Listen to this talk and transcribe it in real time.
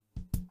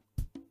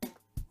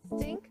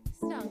Stink,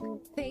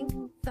 stunk, think,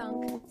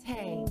 thunk,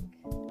 tank.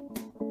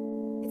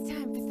 It's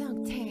time for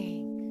Thunk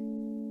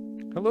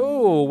Tank.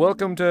 Hello,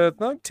 welcome to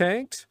Thunk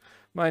Tanked.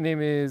 My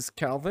name is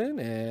Calvin,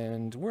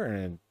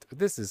 and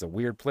this is a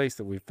weird place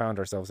that we found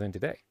ourselves in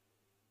today.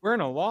 We're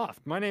in a loft.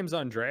 My name's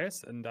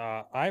Andreas, and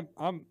I'm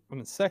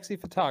a sexy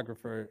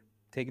photographer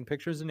taking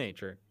pictures of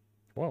nature.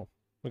 Whoa,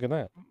 look at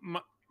that.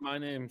 My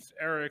name's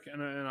Eric,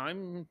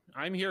 and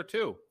I'm here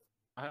too.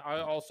 I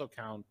also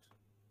count.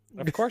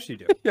 Of course you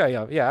do.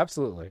 Yeah,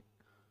 absolutely.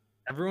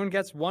 Everyone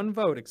gets one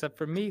vote except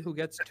for me, who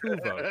gets 2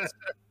 votes.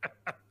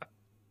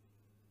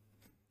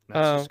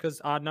 That's just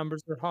because odd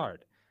numbers are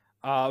hard.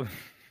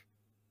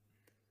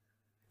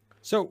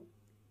 So,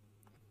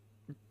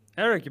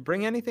 Eric, you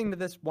bring anything to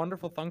this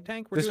wonderful Thunk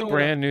Tank? This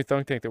brand new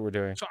Thunk Tank that we're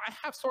doing. So I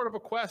have sort of a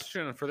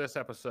question for this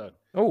episode.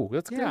 Oh,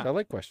 that's good. Yeah. I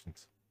like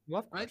questions.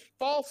 Right?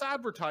 False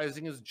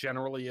advertising is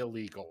generally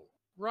illegal,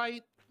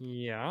 right?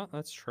 Yeah,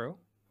 that's true.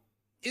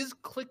 Is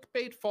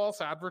clickbait false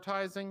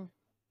advertising?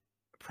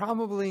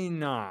 Probably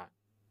not,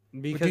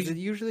 because it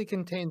usually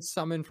contains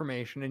some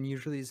information and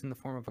usually is in the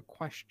form of a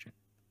question.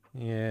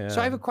 Yeah. So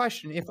I have a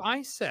question. If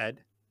I said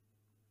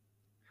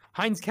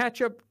Heinz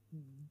ketchup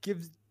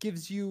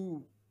gives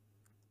you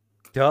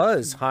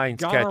Does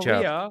Heinz ketchup?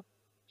 gonorrhea?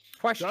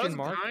 Question Does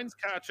mark. Heinz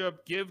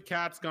ketchup give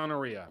cats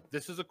gonorrhea?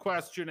 This is a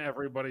question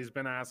everybody's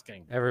been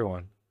asking.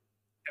 Everyone.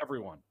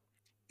 Everyone.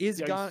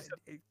 Is Yeah,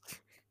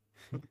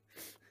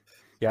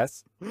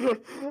 Yes.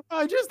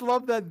 I just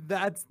love that.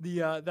 That's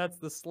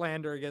the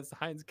slander against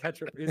Heinz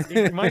ketchup.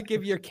 It might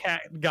give your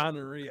cat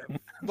gonorrhea.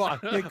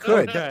 Fuck, It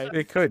could. Okay.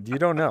 It could. You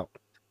don't know.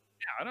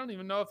 Yeah, I don't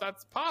even know if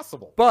that's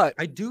possible. But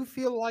I do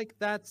feel like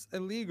that's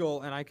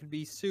illegal, and I could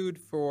be sued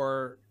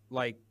for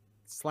like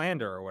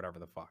slander or whatever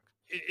the fuck.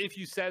 If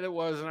you said it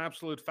was an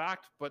absolute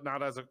fact, but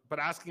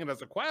asking it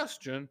as a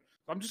question,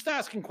 I'm just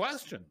asking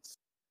questions.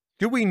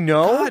 do we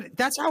know God,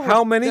 that's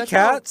how many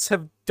cats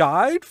have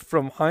died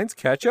from Heinz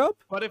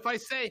ketchup? But if I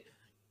say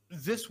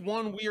this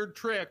one weird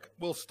trick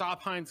will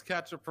stop Heinz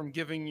ketchup from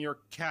giving your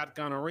cat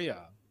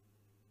gonorrhea,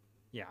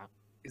 Yeah,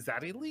 is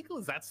that illegal?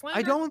 Is that slander?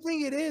 I don't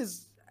think it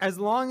is, as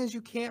long as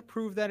you can't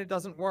prove that it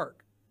doesn't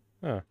work.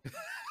 Huh.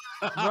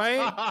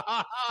 Right?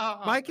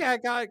 My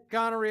cat got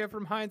gonorrhea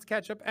from Heinz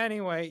ketchup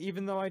anyway,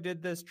 even though I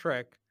did this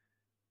trick.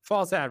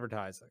 False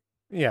advertising.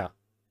 Yeah.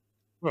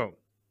 Boom.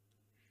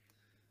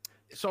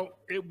 So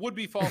it would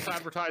be false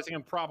advertising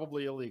and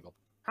probably illegal.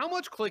 How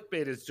much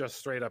clickbait is just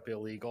straight up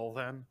illegal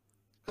then?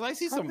 Because I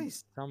see Probably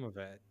some some of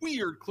it.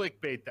 weird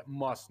clickbait that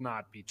must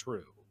not be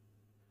true.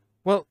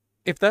 Well,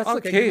 if that's the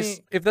Okay, give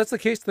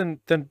case, then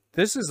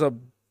this is a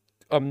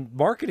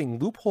marketing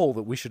loophole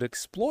that we should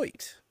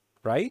exploit,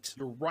 right?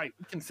 You're right.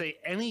 We can say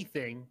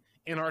anything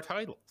in our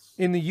titles.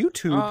 In the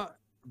YouTube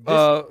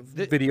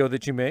This- video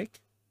that you make.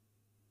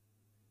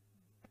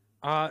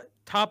 top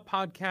top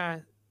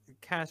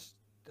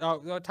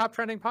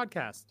trending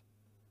podcast.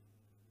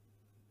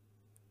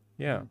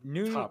 Yeah.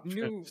 New Top new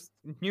trends.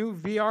 new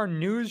VR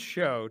news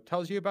show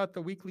tells you about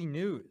the weekly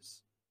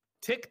news.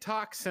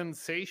 TikTok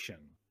sensation.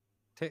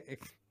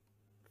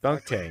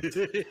 Thunk Tank.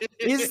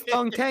 Is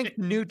Thunk Tank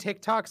new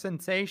TikTok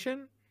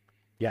sensation?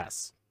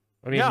 Yes.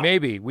 I mean, No,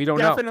 maybe. We don't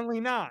know.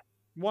 Definitely not.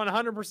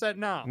 100%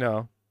 no.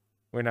 No,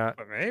 we're not.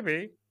 But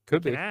maybe.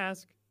 Could Can be.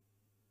 ask.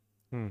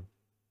 Hmm.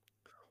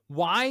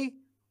 Why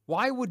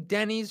would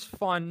Denny's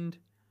fund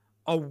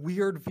a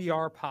weird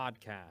VR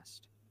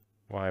podcast?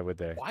 Why would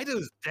they? Why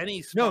does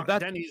Denny's No,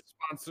 Denny's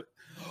sponsor?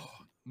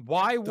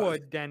 Why Does-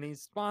 would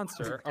Denny's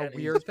sponsor a Denny's-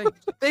 weird thing?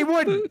 They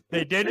wouldn't.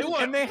 They didn't,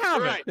 wouldn't. and they You're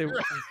haven't. right, They you're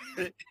wouldn't.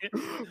 right.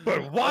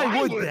 But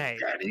why would they?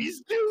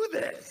 Denny's do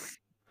this?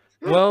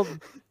 Well,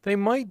 they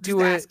might do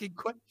Just it. asking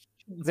questions.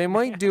 They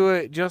might do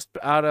it just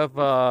out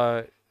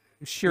of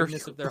sheer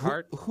Goodness of their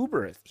heart?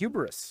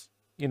 hubris.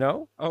 You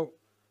know, Oh,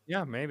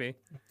 yeah, maybe.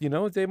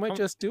 they might Um,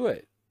 just do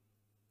it.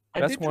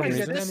 I That's did one try to Is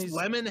get reason. this Denny's-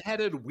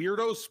 lemon-headed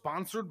weirdo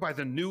sponsored by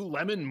the new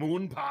lemon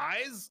moon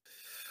pies?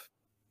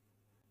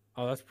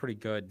 Oh, that's pretty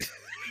good.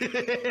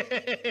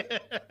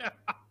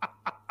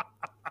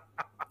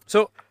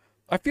 So,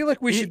 I feel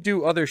like we should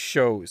do other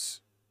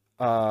shows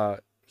In on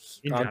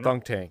general.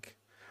 Thunk Tank.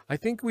 I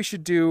think we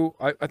should do.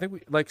 I think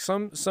we like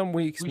some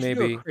weeks We should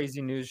do maybe. a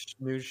crazy news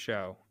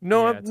show.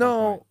 No, at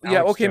some point. yeah,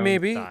 Alex okay, Jones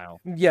maybe.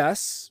 style.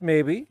 Yes,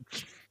 maybe.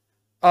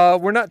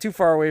 We're not too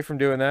far away from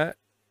doing that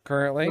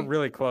currently. We're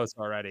really close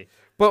already.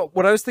 But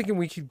what I was thinking,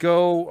 we could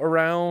go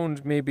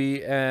around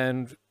maybe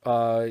and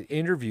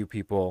interview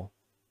people.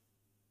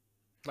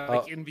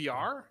 Like in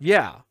VR?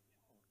 Yeah.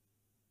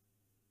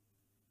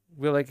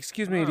 We're like,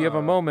 excuse me, do you have a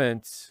Oh.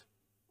 moment?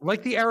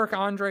 Like the Eric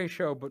Andre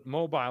show, but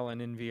mobile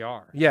and in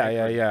VR. Yeah. I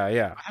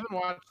haven't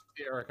watched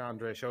the Eric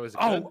Andre show. Is it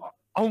good?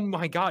 Oh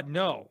my God,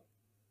 no!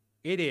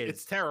 It is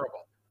It's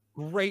terrible.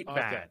 great Okay.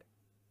 bad.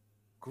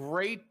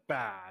 Great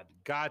bad.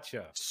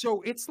 Gotcha.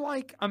 So it's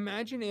like,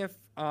 imagine if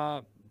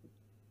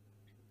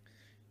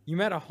you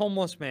met a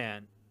homeless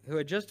man who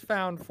had just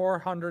found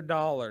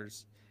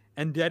 $400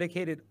 and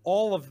dedicated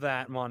all of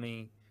that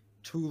money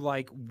to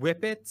like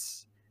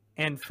whippets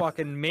and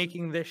fucking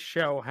making this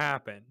show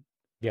happen.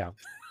 Yeah.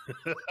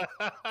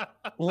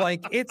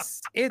 Like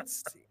it's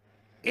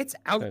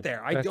out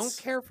there. I don't that's-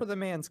 care for the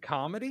man's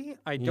comedy.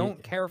 I Ye-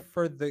 don't care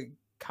for the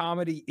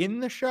comedy in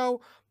the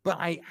show, but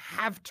I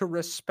have to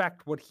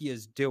respect what he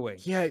is doing.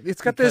 Yeah,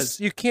 it's got Because- this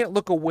you can't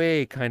look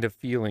away kind of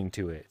feeling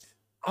to it.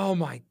 Oh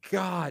my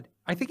god.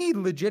 I think he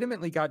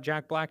legitimately got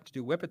Jack Black to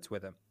do whippets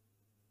with him.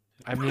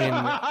 I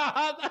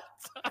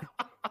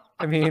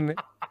mean,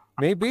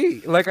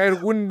 maybe. Like I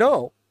wouldn't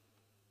know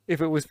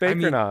if it was fake or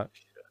mean, not.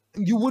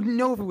 You wouldn't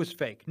know if it was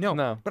fake. No.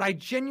 No. But I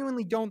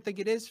genuinely don't think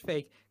it is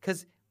fake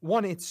because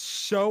one, it's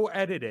so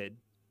edited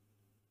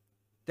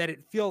that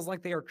it feels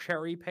like they are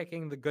cherry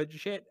picking the good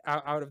shit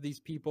out of these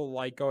people,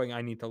 like going,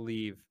 I need to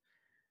leave,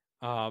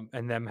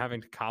 and them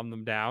having to calm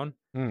them down.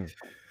 Mm,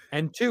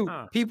 And two,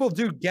 Huh. people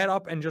do get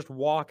up and just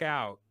walk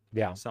out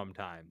yeah,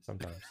 sometimes.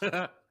 sometimes.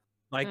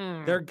 Like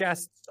Hmm. their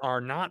guests are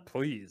not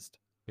pleased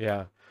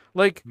Yeah.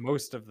 Like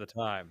most of the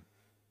time.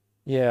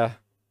 yeah.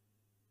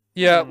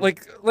 Yeah, Hmm.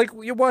 like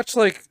you watch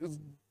like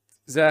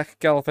Zach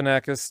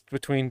Galifianakis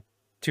between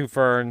two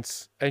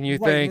ferns and you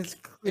Right, and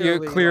think it's you're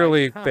like,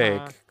 clearly haha.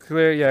 fake.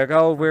 Clear, yeah.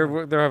 Oh,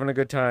 they're having a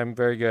good time.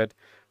 Very good.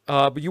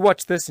 But you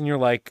watch this and you're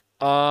like,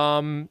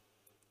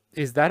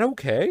 is that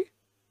okay?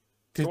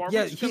 So are we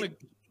Yeah, just gonna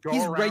go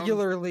He's around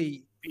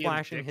regularly being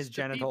flashing dicks his to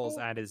genitals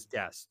people? at his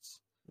guests.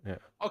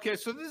 Okay,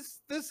 so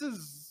this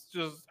is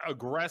just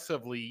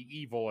aggressively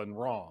evil and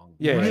wrong.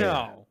 Yeah. yeah, yeah.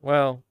 No.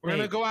 Well, We're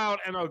gonna Maybe. go out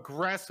and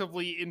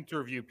aggressively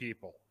interview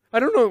people. I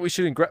don't know what we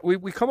should.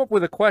 We come up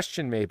with a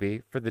question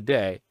maybe for the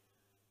day.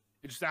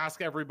 You just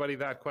ask everybody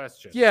that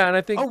question. Yeah, and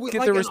I think Oh, get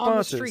like the an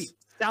responses. on the street.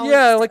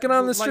 Yeah, like an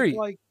on the like- street.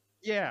 Like,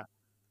 yeah.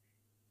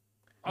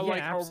 Are, Yeah,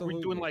 like, are we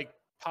absolutely. doing like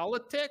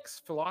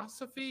politics,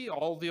 philosophy,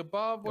 all the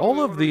above? What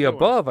All are of we the doing?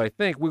 above, I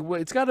think.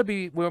 It's got to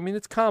be. Well, I mean,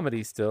 it's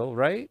comedy still,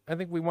 right? I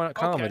think we want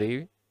Okay.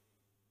 comedy.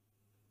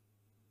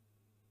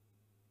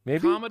 Maybe.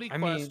 Comedy I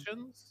mean,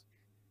 questions.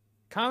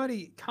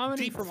 Comedy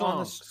Deep from on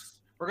the thunks.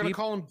 We're gonna deep-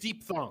 call them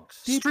deep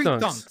thunks. Deep street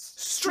thunks. dunks.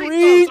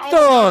 Street Oh,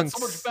 God, thunks.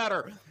 so much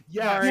better.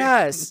 Yeah. Sorry.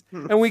 Yes.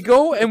 And we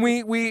go and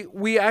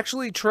we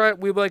actually try.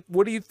 We like.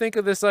 What do you think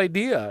of this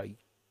idea?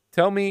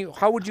 Tell me,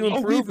 how would you Oh, we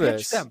improve pitch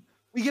this? them.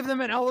 We give them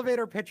an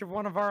elevator pitch of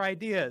one of our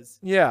ideas.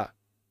 Yeah.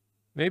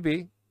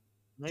 Maybe.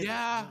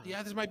 Yeah,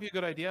 yeah, this might be a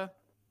good idea.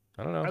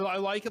 I don't know. I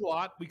like it a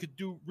lot. We could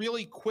do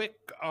really quick.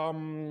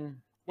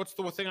 What's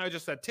the thing I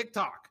just said?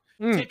 TikTok.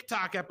 Mm.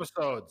 TikTok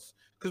episodes,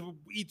 because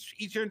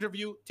each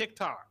interview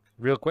TikTok,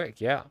 Real quick.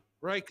 Yeah.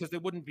 right? Because they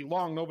wouldn't be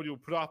long. Nobody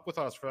would put up with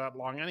us for that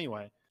long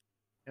anyway,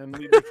 and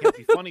we can't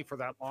be funny for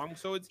that long.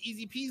 So it's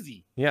easy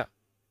peasy. Yeah.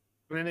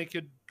 And then they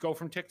could go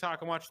from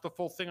TikTok and watch the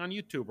full thing on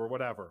YouTube or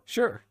whatever.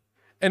 Sure.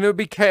 And it would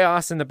be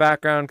chaos in the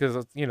background because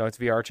it's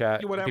VR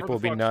chat. Whatever People the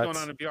would be fuck's nuts. going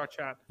on in VR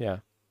chat. Yeah.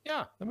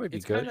 Yeah. That might be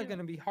It's good. kind of going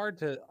to be hard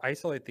to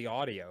isolate the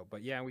audio,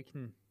 but yeah, we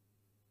can.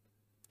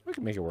 We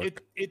can make it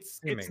work. It's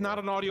You make it not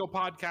work. an audio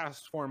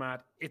podcast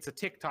format. It's a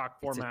TikTok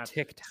format. It's a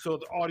TikTok. So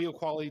the audio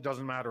quality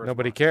doesn't matter. as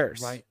Nobody much.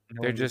 cares. Right.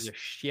 No They're one gives just- a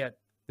shit.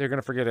 They're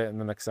gonna forget it in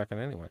the next second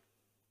anyway.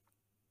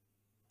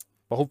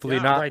 But hopefully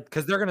Yeah, not. Right.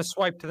 Because they're going to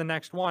swipe to the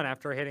next one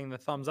after hitting the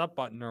thumbs up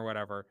button or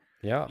whatever.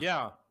 Yeah.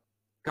 Yeah.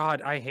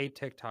 God, I hate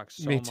TikTok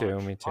so me much. too.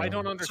 Me too. I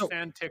don't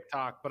understand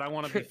TikTok, but I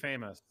want to be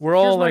famous. We're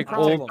all Here's my like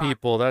problem. old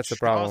people. That's the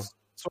problem. Just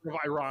sort of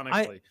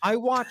ironically. I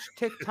watch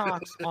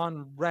TikToks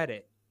on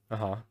Reddit Uh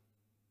huh.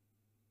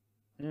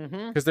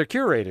 Mm-hmm. Because they're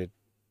curated.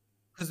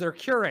 because they're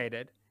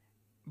curated.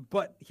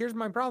 But here's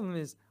my problem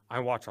is I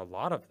watch a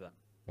lot of them.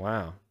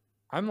 Wow.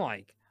 I'm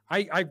like,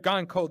 I've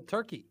gone cold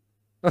turkey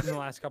in the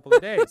last couple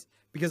of days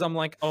because I'm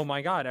like, oh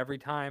my God, every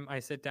time I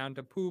sit down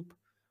to poop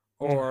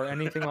or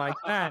anything like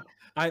that,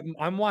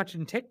 I'm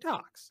watching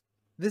TikToks.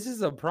 This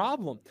is a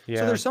problem.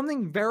 Yeah. So there's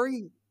something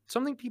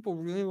people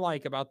really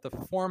like about the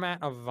format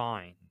of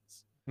Vines.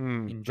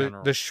 Mm, in the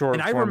general. short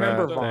And I format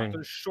remember thing.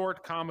 The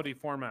short comedy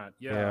format.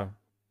 Yeah.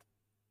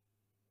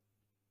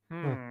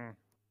 Yeah.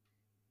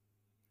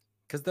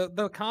 Because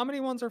the comedy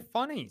ones are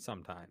funny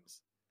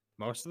sometimes.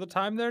 Most of the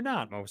time they're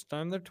not. Most of the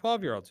time they're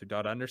 12-year-olds who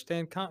don't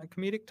understand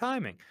comedic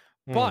timing.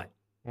 Mm, But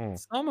mm.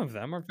 some of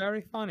them are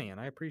very funny, and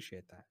I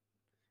appreciate that.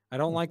 I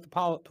don't like the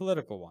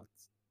political ones.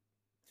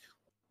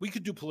 We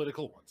could do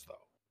political ones though.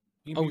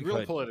 You Oh, can we be real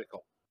could.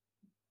 political.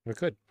 We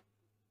could.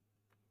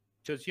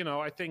 Because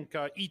I think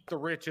 "eat the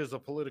rich" is a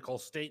political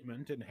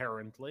statement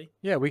inherently,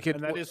 Yeah, we could.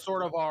 and that is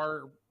sort of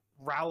our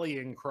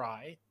rallying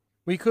cry.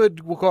 We could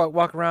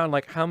walk around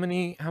like how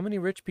many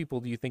rich people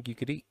do you think you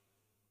could eat?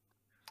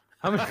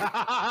 How many,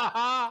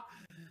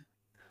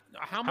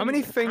 How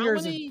many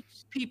fingers How of- many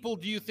people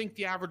do you think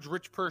the average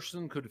rich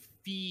person could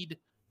feed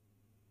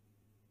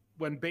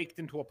when baked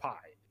into a pie?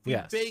 If we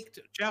Yes. baked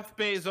Jeff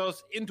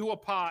Bezos into a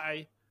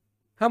pie.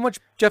 How much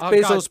Jeff Oh, God,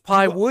 Bezos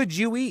pie you- would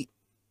you eat?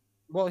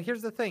 well,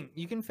 here's the thing.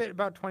 You can fit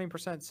about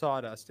 20%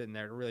 sawdust in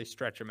there to really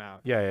stretch them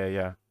out.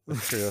 Yeah.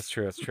 That's true. That's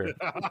true. That's true.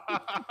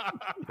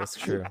 That's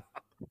true.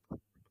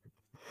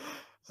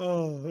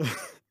 Oh.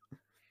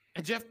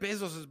 And Jeff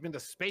Bezos has been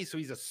to space, so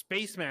he's a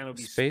spaceman. It would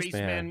be Spaceman.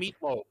 spaceman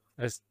meatloaf.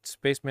 A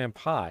spaceman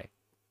pie.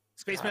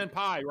 Spaceman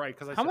pie, right?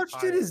 Because How much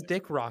did his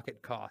dick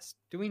rocket cost?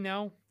 Do we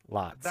know?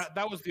 Lots.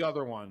 That was the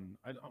other one.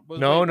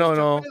 No, no,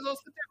 no. Bezos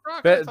the dick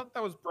rock? Be- I thought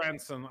that was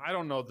Branson. I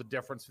don't know the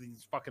difference between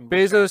these fucking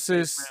rich-ass Bezos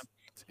spaceman.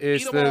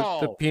 is Eat 'em the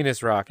all.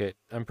 penis rocket.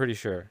 I'm pretty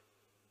sure.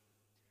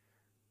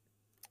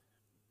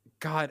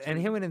 God, and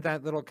him in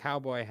that little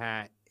cowboy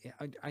hat.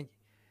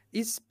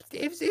 Is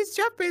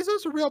Jeff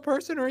Bezos a real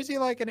person, or is he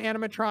like an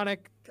animatronic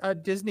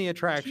Disney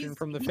attraction He's-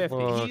 from the he-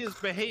 50s? He is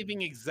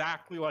behaving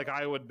exactly like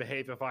I would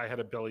behave if I had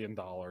 $1 billion.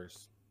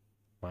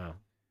 Wow.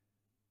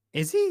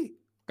 Is he?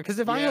 Because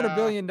if I had $1 Yeah.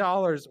 billion,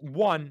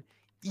 one,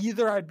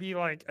 either I'd be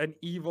like an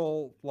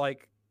evil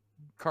like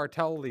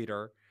cartel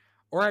leader,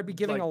 or I'd be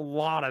giving Like- a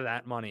lot of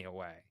that money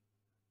away.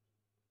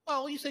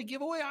 Well, you say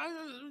giveaway.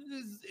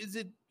 Is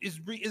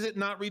it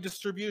not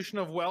redistribution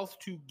of wealth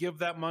to give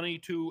that money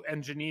to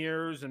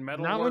engineers and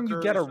metal Not workers? when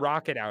you get a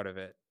rocket out of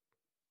it.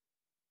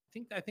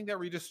 I think that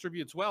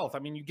redistributes wealth. I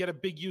mean, you get a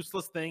big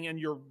useless thing, and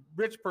your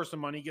rich person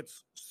money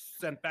gets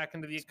sent back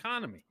into the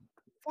economy.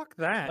 Fuck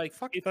that. Like,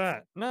 Fuck it's-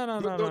 that. No, no,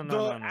 The, no, the- no,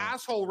 no, the no, no.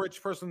 asshole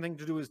rich person thing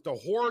to do is to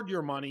hoard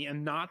your money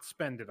and not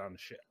spend it on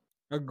shit.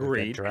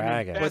 Agreed.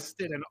 Dragon.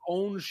 Invest it and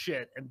own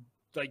shit and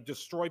like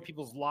destroy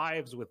people's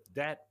lives with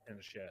debt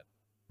and shit.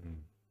 Mm.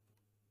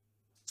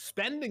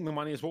 Spending the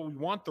money is what we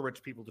want the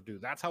rich people to do.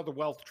 That's how the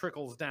wealth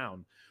trickles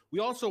down. We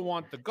also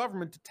want the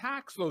government to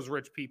tax those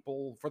rich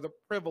people for the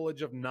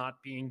privilege of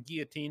not being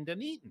guillotined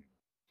and eaten.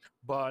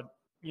 But,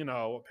 you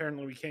know,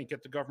 apparently we can't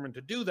get the government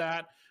to do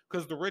that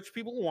because the rich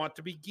people want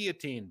to be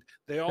guillotined.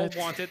 They all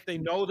want it. They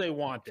know they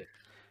want it.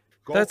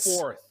 Go That's-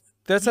 forth.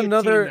 That's Guillotine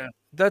another. them.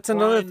 That's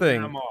another Grind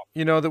thing. them up.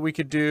 You know that we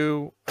could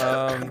do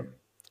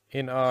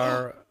in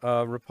our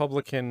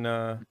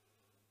Republican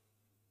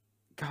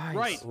Guys.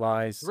 Right.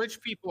 lies.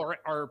 Rich people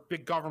are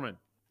big government.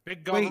 Big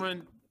Wait.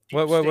 government.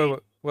 What? deep What? state,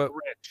 What?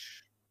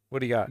 Rich. What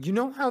do you got? You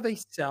know how they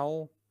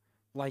sell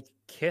like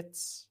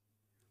kits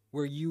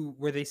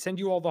where they send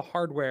you all the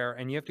hardware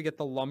and you have to get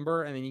the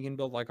lumber and then you can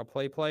build like a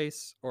play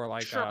place or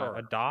like Sure.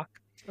 a dock?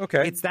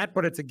 Okay. It's that,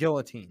 but it's a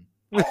guillotine.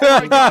 Oh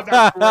my God,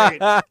 that's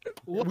great.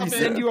 We Love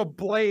send it. you a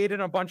blade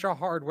and a bunch of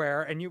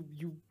hardware, and you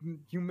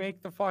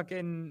make the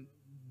fucking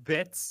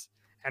bits,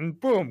 and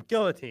boom,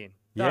 guillotine.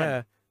 Done.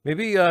 Yeah.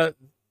 Maybe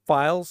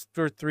files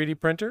for 3D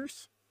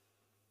printers.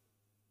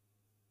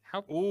 How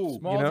Ooh,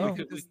 small do know? you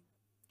think?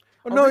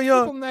 Oh, Are no, rich yeah.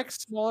 people necks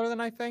smaller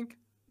than I think?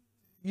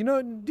 You know,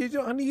 you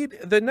don't need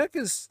the neck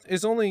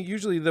is only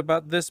usually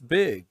about this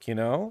big. You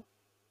know,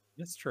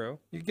 That's true.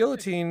 your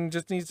guillotine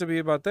just needs to be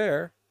about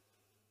there.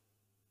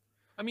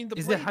 I mean, the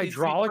Is it blade needs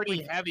to be hydraulically-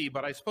 pretty heavy,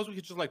 but I suppose we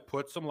could just like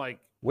put some like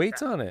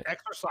Weights on it.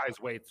 exercise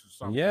weights or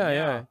something.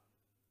 Yeah.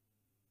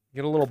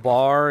 Get a little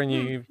bar and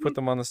you put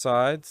them on the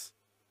sides.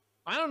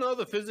 I don't know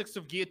the physics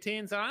of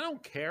guillotines, and I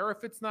don't care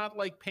if it's not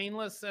like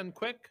painless and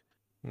quick.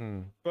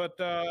 Hmm. But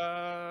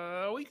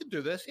we could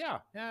do this. Yeah,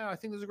 I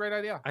think this is a great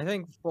idea. I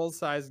think full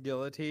size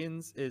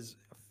guillotines is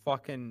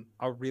fucking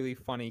a really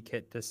funny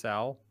kit to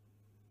sell.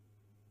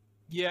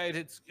 Yeah,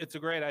 it's a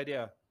great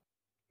idea.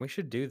 We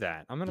should do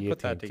that. I'm gonna put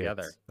that Guillotine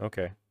together. kits.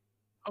 Okay.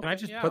 Can I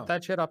just put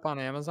that shit up on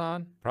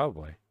Amazon?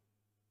 Probably.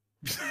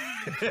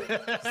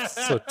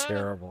 So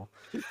terrible.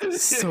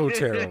 So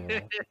terrible.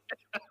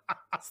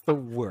 It's the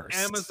worst.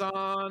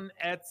 Amazon,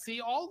 Etsy,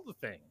 all the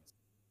things.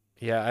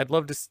 Yeah, I'd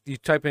love to. You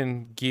type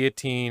in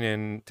guillotine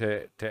and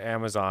to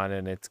Amazon,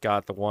 and it's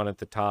got the one at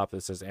the top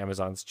that says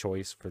Amazon's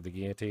choice for the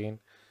guillotine.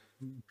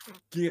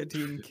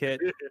 Guillotine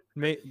kit.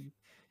 DIY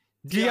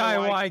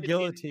DIY kit.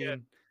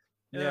 guillotine.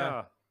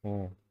 Yeah.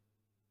 Hmm.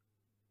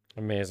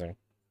 Amazing.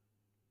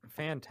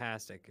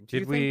 Fantastic. Do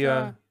Did you we, think,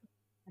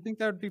 I think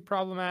that would be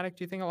problematic?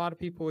 Do you think a lot of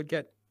people would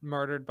get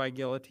murdered by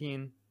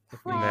guillotine? If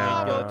we made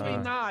Nah. Probably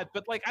guillotine? not,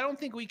 but like I don't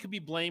think we could be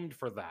blamed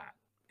for that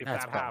if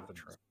That's that probably happens.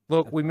 true.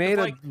 Look, we made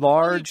Like, a only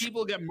large.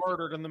 people get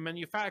murdered, and the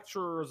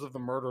manufacturers of the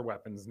murder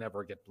weapons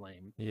never get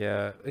blamed.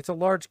 Yeah, it's a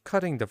large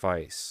cutting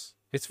device.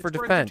 It's for It's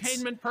defense.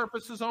 entertainment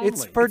purposes only.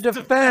 It's for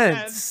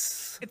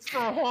defense. It's for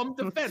home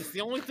defense.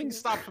 The only thing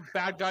stops a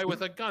bad guy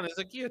with a gun is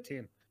a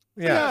guillotine.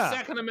 I Yeah. have a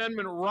Second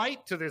Amendment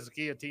right to this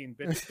guillotine,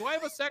 bitch. Do I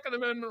have a Second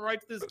Amendment right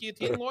to this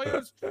guillotine,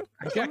 lawyers? I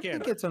don't Check in.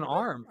 think it's an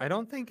arm. I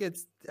don't think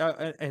it's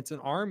an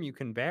arm you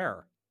can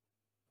bear.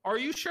 Are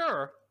you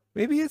sure?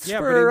 Maybe it's Yeah,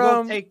 but it for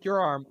will take your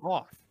arm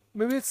off.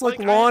 maybe it's like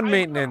I- lawn I-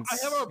 maintenance.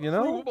 I have a you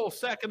know. provable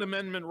Second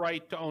Amendment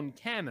right to own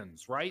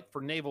cannons, right,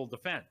 for naval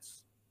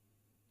defense.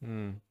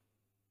 Hmm.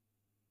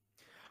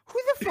 Who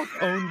the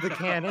fuck owned the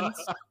cannons?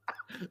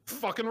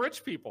 Fucking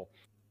rich people.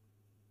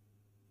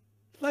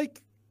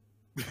 Like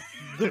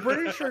the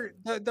British are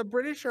the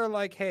British are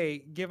like, hey,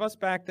 give us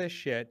back this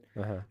shit.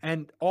 Uh-huh.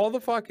 And all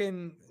the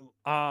fucking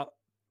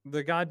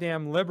the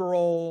goddamn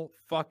liberal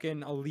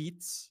fucking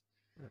elites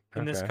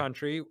in this Okay.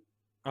 country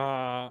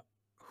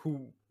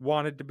who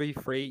wanted to be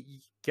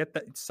free, get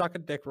that suck a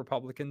dick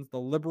Republicans. The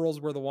liberals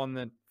were the one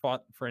that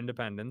fought for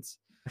independence.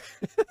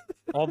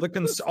 all the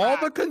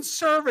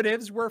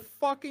conservatives were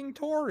fucking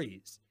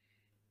Tories.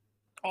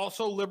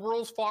 Also,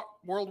 liberals fought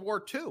World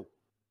War II.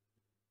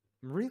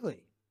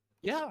 Really?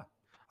 Yeah.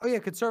 Oh yeah,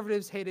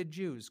 conservatives hated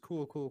Jews.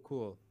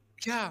 Cool.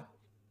 Yeah.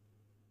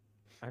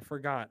 I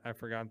forgot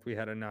we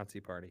had a Nazi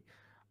party.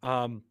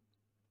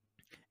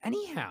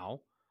 Anyhow,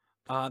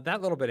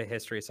 that little bit of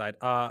history aside,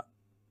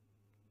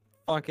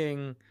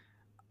 fucking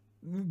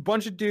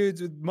bunch of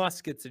dudes with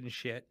muskets and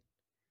shit.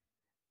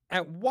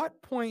 At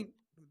what point?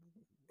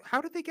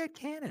 How did they get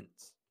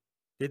cannons?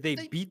 Did they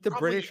beat the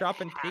probably British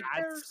up and take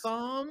had theirs?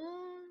 some.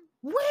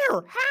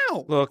 Where?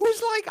 How? Look-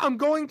 Who's like, I'm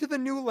going to the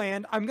new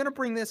land. I'm gonna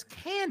bring this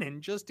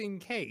cannon just in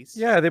case.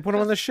 Yeah, they put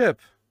them on the ship.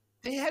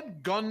 They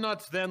had gun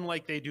nuts then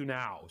like they do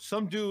now.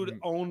 Some dude Mm.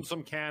 owned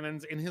some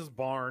cannons in his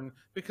barn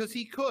because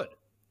he could.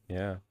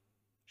 Yeah.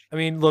 I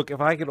mean, look, if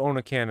I could own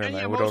a cannon, And I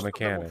yeah, would most own a of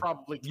them were cannon.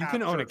 probably You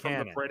can own a captured from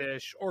cannon. the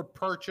British or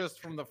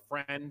purchased from the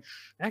French.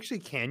 Actually,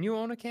 can you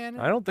own a cannon?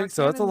 I don't Are think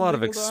so. That's a cannons lot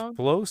of legal to own?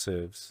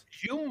 explosives.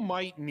 You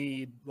might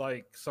need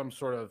like some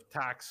sort of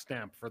tax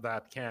stamp for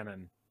that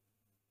cannon.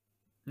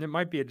 It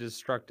might be a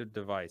destructive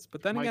device,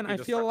 but then Might again, be a I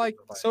feel destructive like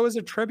device. so is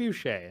a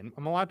trebuchet, and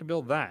I'm allowed to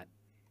build that.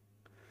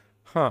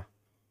 Huh.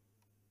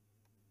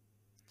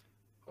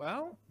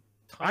 Well,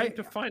 time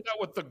to find out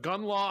what the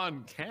gun law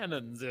on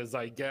cannons is,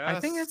 I guess. I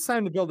think it's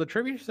time to build a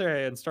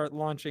trebuchet and start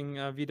launching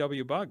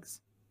VW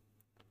bugs.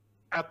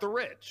 at the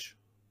rich.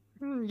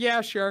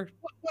 Yeah, sure.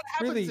 What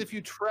happens Really- if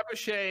you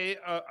trebuchet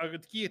a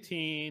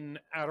guillotine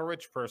at a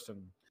rich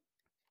person?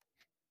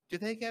 Do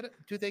they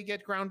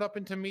get ground up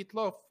into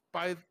meatloaf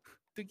by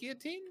the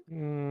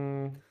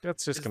guillotine?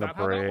 That's just Is gonna that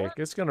how that break. works?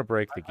 It's gonna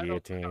break the I don't know how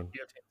guillotine.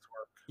 guillotines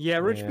work. Yeah,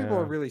 rich people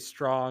are Yeah. really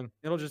strong.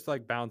 It'll just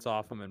like bounce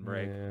off them and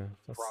break. Yeah,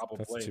 that's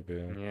Probably. too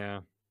bad.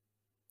 Yeah.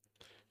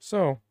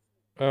 So,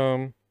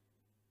 Well,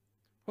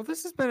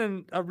 this has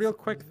been a real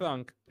quick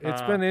thunk.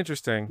 it's been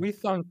interesting. We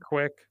thunk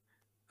quick.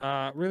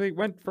 Really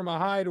went from a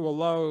high to a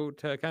low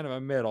to kind of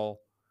a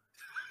middle.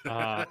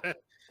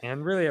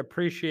 And really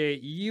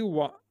appreciate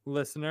you,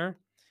 listener.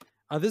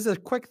 This is a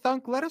quick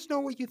thunk. Let us know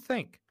what you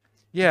think.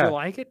 Did Yeah, you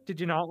like it? Did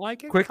you not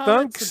like it? quick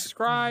Comment, thunks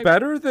subscribe,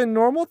 better than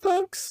normal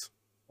thunks.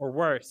 or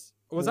worse.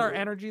 Was our Ooh.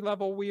 energy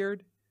level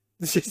weird?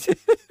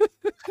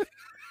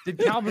 Did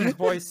Calvin's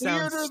voice sound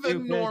Weirder stupid?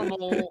 than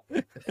normal.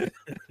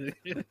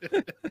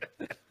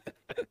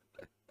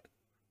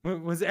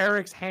 Was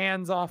Eric's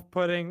hands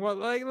off-putting? What,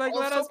 like let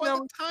Also, us by know.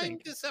 the what you time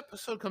think. this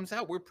episode comes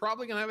out, we're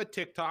probably gonna have a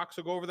TikTok.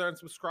 So go over there and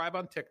subscribe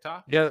on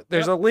TikTok. Yeah,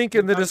 there's Yep, a link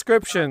in the got it.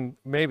 description,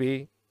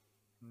 maybe.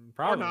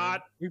 Probably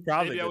not. We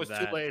probably Maybe I did was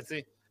that. too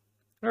lazy.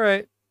 All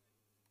right.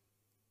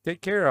 Take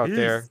care out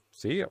there. Peace.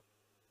 See you.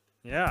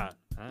 Yeah.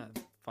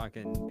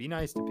 Fucking be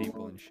nice to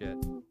people and shit.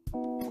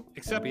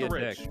 Except be the a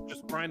rich. dick.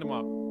 Just grind them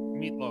up.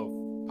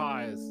 Meatloaf,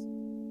 pies.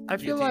 I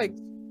feel like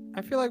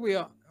guillotines. we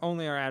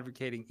only are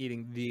advocating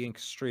eating the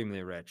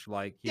extremely rich,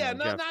 like you Yeah, know,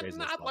 no, Jeff not Bezos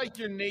not like level.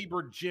 your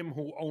neighbor Jim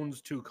who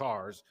owns 2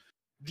 cars.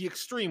 The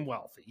extreme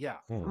wealthy. Yeah.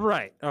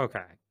 Right.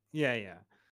 Okay. Yeah. Yeah.